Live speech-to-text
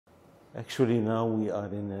Actually, now we are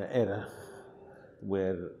in an era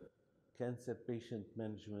where cancer patient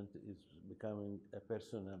management is becoming a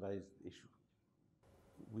personalized issue.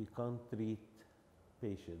 We can't treat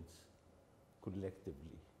patients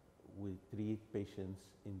collectively. We treat patients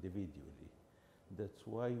individually. That's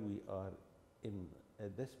why we are in a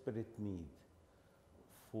desperate need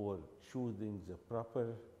for choosing the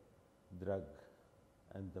proper drug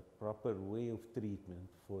and the proper way of treatment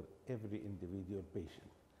for every individual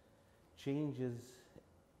patient. Changes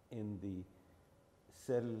in the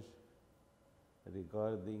cell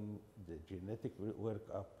regarding the genetic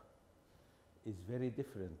workup is very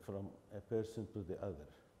different from a person to the other.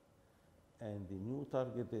 And the new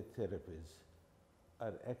targeted therapies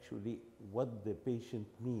are actually what the patient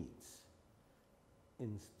needs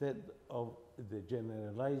instead of the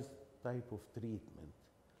generalized type of treatment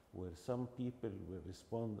where some people will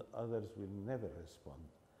respond, others will never respond.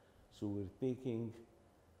 So we're taking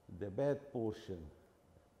the bad portion,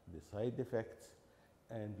 the side effects,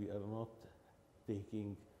 and we are not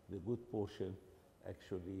taking the good portion,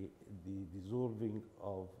 actually the dissolving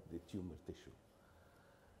of the tumor tissue.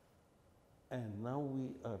 And now we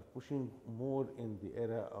are pushing more in the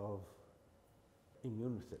era of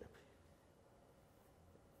immunotherapy.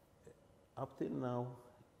 Up till now,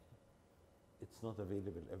 it's not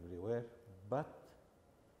available everywhere, but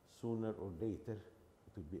sooner or later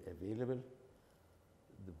it will be available.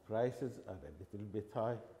 The prices are a little bit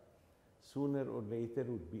high. Sooner or later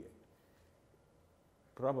would be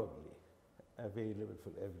probably available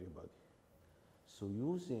for everybody. So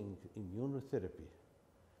using immunotherapy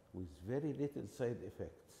with very little side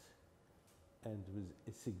effects and with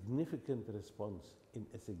a significant response in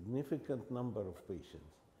a significant number of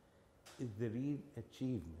patients is the real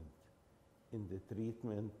achievement in the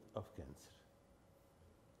treatment of cancer.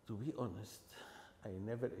 To be honest, I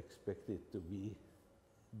never expected to be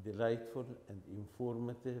delightful and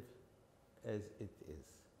informative as it is.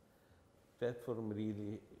 Platform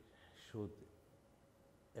really showed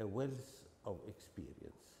a wealth of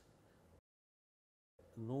experience.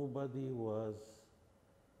 Nobody was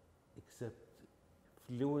except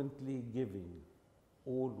fluently giving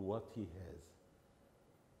all what he has,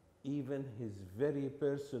 even his very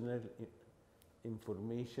personal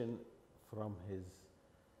information from his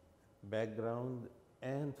background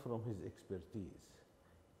and from his expertise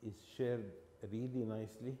is shared really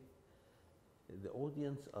nicely. The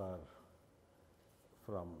audience are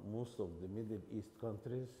from most of the Middle East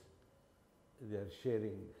countries. They are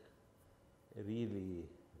sharing really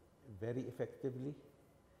very effectively,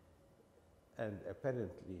 and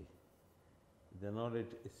apparently the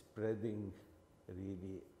knowledge is spreading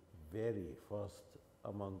really very fast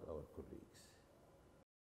among our colleagues.